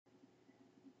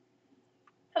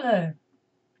Hello,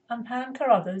 I'm Pam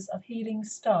Carruthers of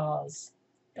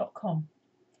healingstars.com,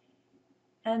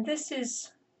 and this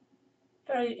is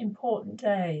a very important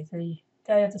day, the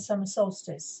day of the summer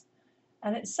solstice,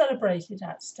 and it's celebrated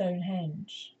at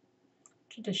Stonehenge.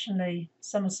 Traditionally,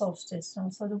 summer solstice and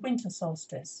also the winter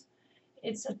solstice.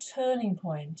 It's a turning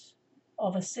point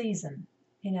of a season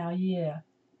in our year.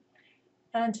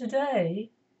 And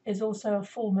today is also a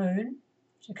full moon,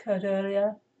 which occurred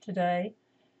earlier today,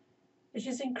 which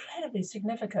is incredibly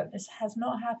significant. This has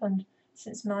not happened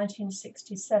since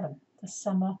 1967, the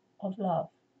Summer of Love,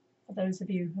 for those of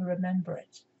you who remember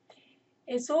it.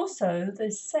 It's also the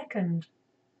second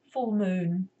full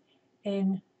moon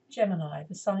in Gemini.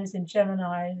 The sun is in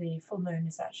Gemini, the full moon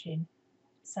is actually in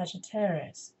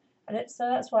Sagittarius. And so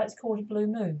that's why it's called a blue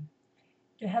moon.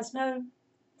 It has no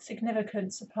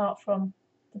significance apart from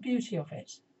the beauty of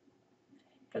it.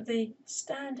 But the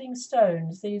standing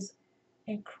stones, these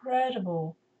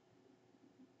incredible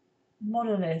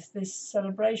monolith, this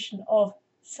celebration of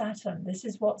Saturn. This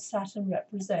is what Saturn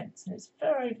represents, and it's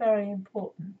very, very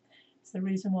important. It's the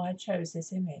reason why I chose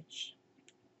this image.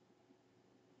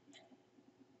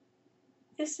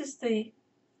 This is the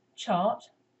chart,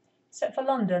 set for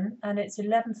London, and it's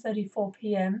 11:34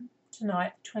 p.m.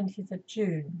 tonight, 20th of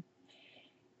June.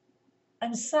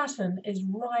 And Saturn is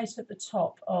right at the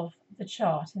top of the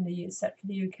chart in the set for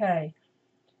the UK.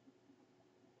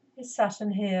 It's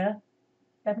Saturn here,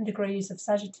 11 degrees of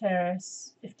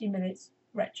Sagittarius, 50 minutes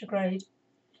retrograde,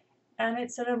 and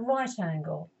it's at a right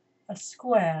angle, a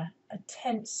square, a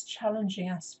tense, challenging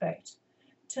aspect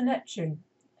to Neptune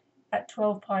at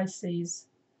 12 Pisces,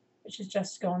 which has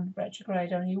just gone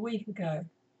retrograde only a week ago.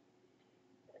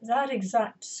 That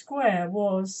exact square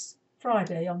was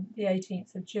Friday on the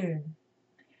 18th of June.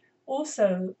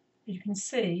 Also, you can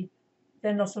see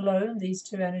they're not alone, these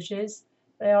two energies.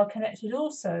 They are connected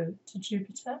also to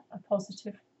Jupiter, a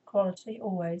positive quality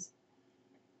always,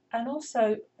 and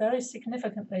also very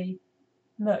significantly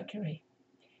Mercury.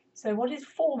 So what is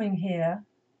forming here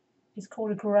is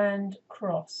called a grand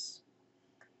cross,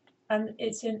 and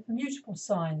it's in mutable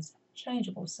signs,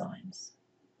 changeable signs.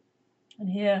 And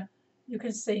here you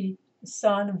can see the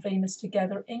Sun and Venus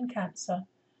together in Cancer,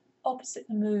 opposite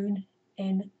the Moon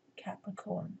in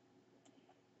Capricorn.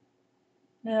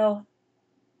 Now,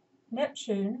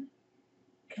 Neptune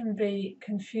can be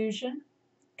confusion,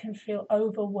 can feel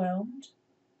overwhelmed.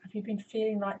 Have you been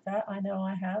feeling like that? I know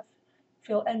I have.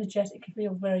 Feel energetic,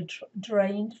 feel very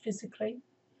drained physically.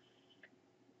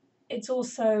 It's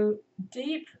also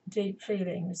deep, deep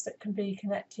feelings that can be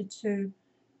connected to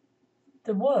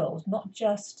the world, not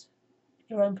just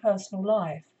your own personal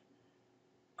life.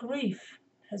 Grief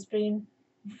has been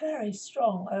very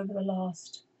strong over the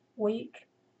last week.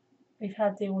 We've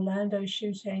had the Orlando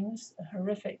shootings, a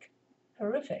horrific,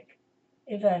 horrific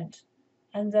event,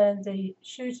 and then the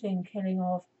shooting, killing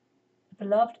of a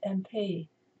beloved MP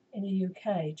in the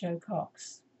UK, Joe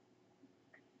Cox.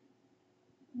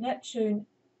 Neptune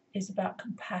is about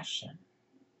compassion.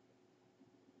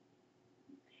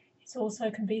 It also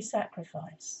can be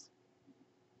sacrifice.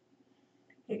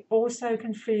 It also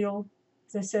can feel,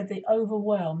 as I said, the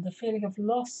overwhelm, the feeling of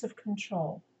loss of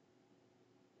control.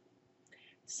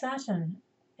 Saturn,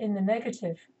 in the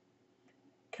negative,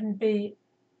 can be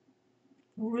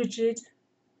rigid.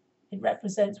 It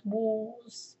represents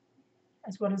walls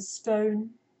as well as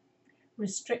stone,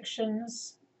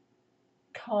 restrictions,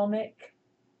 karmic.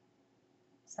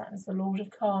 Saturn's the lord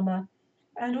of karma,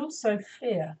 and also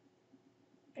fear,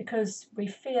 because we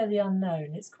fear the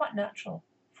unknown. It's quite natural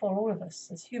for all of us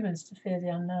as humans to fear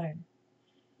the unknown.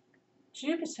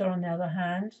 Jupiter, on the other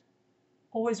hand,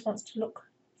 always wants to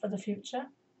look for the future,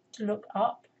 to look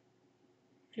up.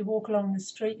 If you walk along the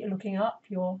street, you're looking up,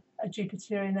 you're a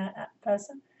Jupiterian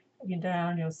person. Looking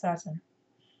down, you're Saturn.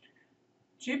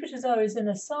 Jupiter, though, is in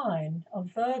a sign of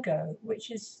Virgo,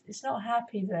 which is, it's not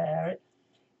happy there.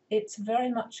 It's very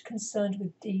much concerned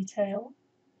with detail,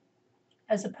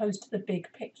 as opposed to the big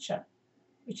picture,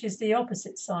 which is the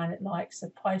opposite sign it likes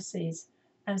of Pisces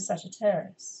and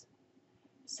Sagittarius.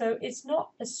 So it's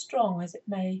not as strong as it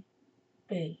may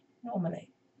be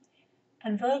normally.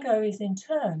 And Virgo is in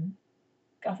turn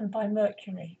governed by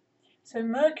Mercury. So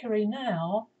Mercury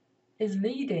now is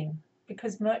leading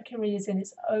because Mercury is in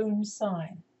its own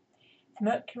sign.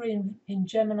 Mercury in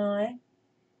Gemini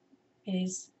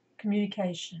is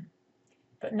communication.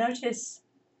 But notice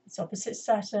it's opposite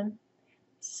Saturn.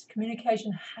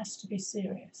 Communication has to be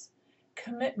serious.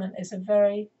 Commitment is a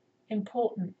very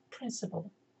important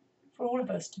principle for all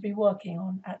of us to be working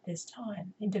on at this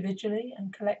time, individually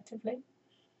and collectively.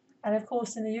 And of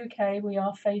course, in the UK, we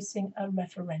are facing a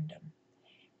referendum.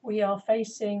 we are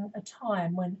facing a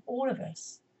time when all of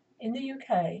us in the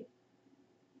UK,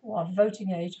 who are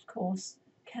voting age of course,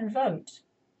 can vote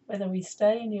whether we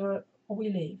stay in Europe or we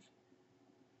leave.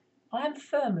 I am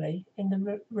firmly in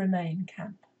the Remain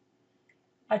camp.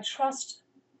 I trust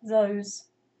those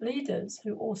leaders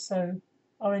who also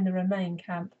are in the Remain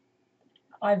camp.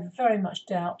 I very much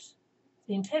doubt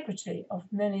the integrity of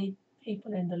many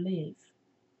people in the Leave.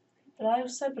 But I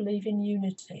also believe in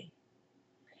unity.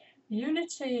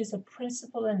 Unity is a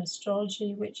principle in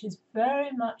astrology which is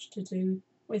very much to do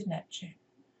with Neptune.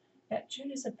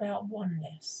 Neptune is about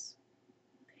oneness.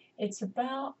 It's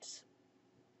about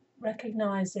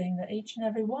recognizing that each and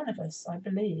every one of us, I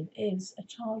believe, is a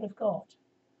child of God.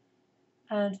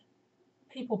 And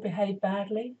people behave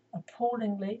badly,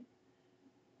 appallingly,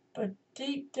 but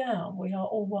deep down we are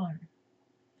all one.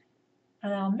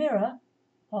 And our mirror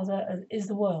is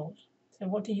the world. So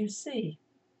what do you see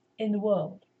in the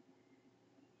world?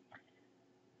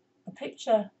 A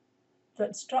picture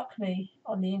that struck me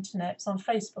on the internet, it's on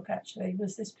Facebook actually,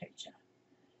 was this picture.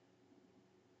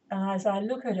 And as I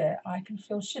look at it, I can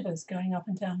feel shivers going up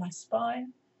and down my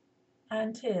spine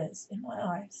and tears in my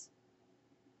eyes.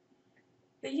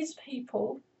 These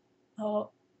people are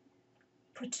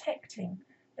protecting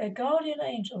their guardian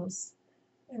angels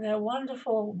in their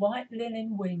wonderful white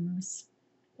linen wings,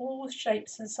 all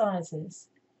shapes and sizes,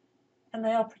 and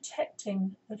they are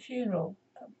protecting the funeral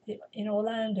in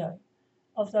Orlando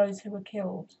of those who were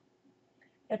killed.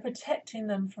 They're protecting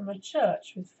them from a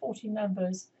church with 40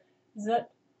 members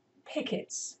that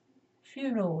pickets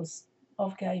funerals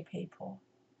of gay people.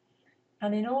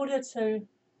 And in order to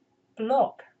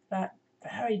block that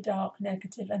very dark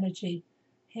negative energy,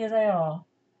 here they are,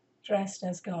 dressed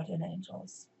as guardian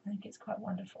angels. I think it's quite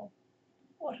wonderful.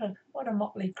 What a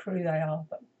motley crew they are,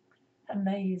 but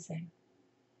amazing.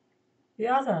 The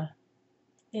other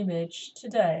image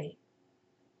today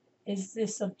is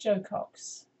this of Joe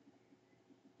Cox.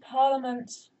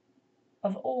 Parliament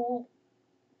of all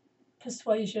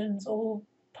persuasions, all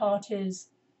parties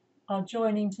are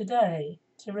joining today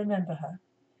to remember her.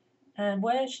 And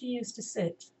where she used to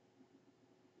sit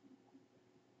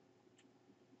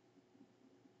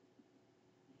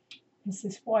is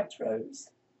this white rose.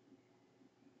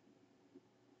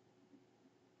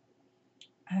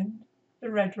 And the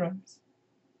red rose.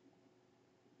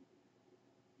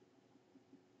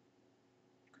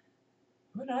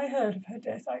 When I heard of her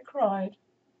death, I cried.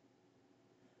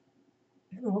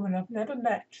 She's a woman I've never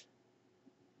met.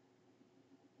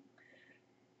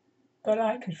 But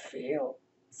I could feel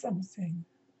something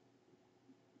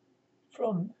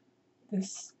from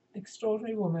this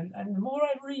extraordinary woman. And the more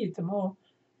I read, the more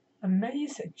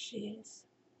amazing she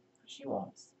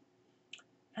was.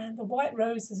 And the white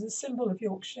rose is a symbol of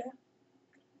Yorkshire,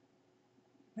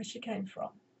 where she came from.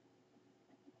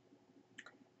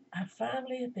 Her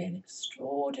family have been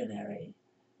extraordinary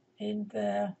in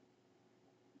their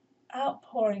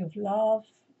outpouring of love,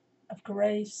 of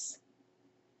grace,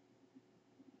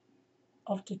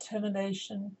 of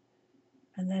determination,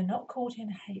 and they're not caught in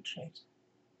hatred.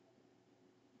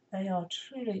 They are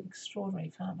truly extraordinary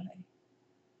family.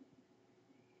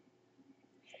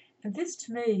 And this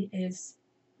to me is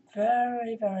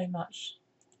very, very much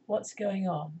what's going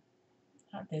on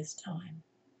at this time.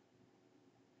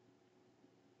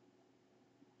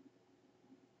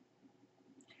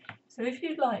 So if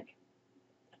you'd like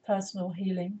a personal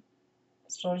healing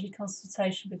astrology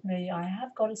consultation with me, I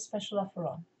have got a special offer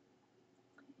on.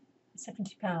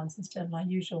 £70 instead of my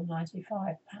usual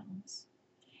 £95.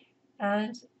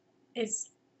 And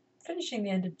it's finishing the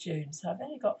end of June, so I've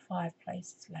only got 5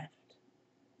 places left.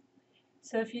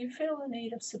 So if you feel the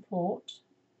need of support,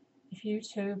 if you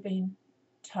too have been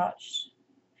touched,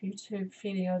 if you too are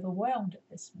feeling overwhelmed at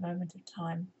this moment of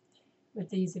time with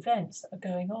these events that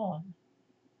are going on,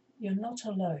 you're not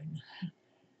alone.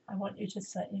 I want you to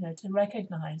say, to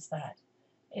recognize that.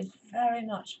 It's very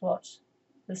much what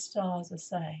the stars are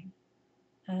saying.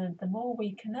 And the more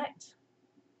we connect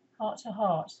heart to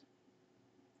heart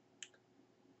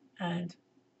and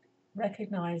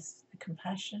recognize the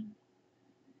compassion,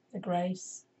 the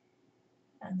grace,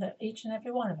 and that each and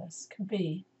every one of us can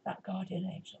be that guardian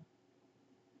angel.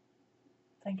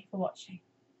 Thank you for watching.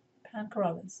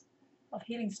 Carruthers of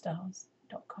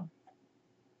healingstars.com.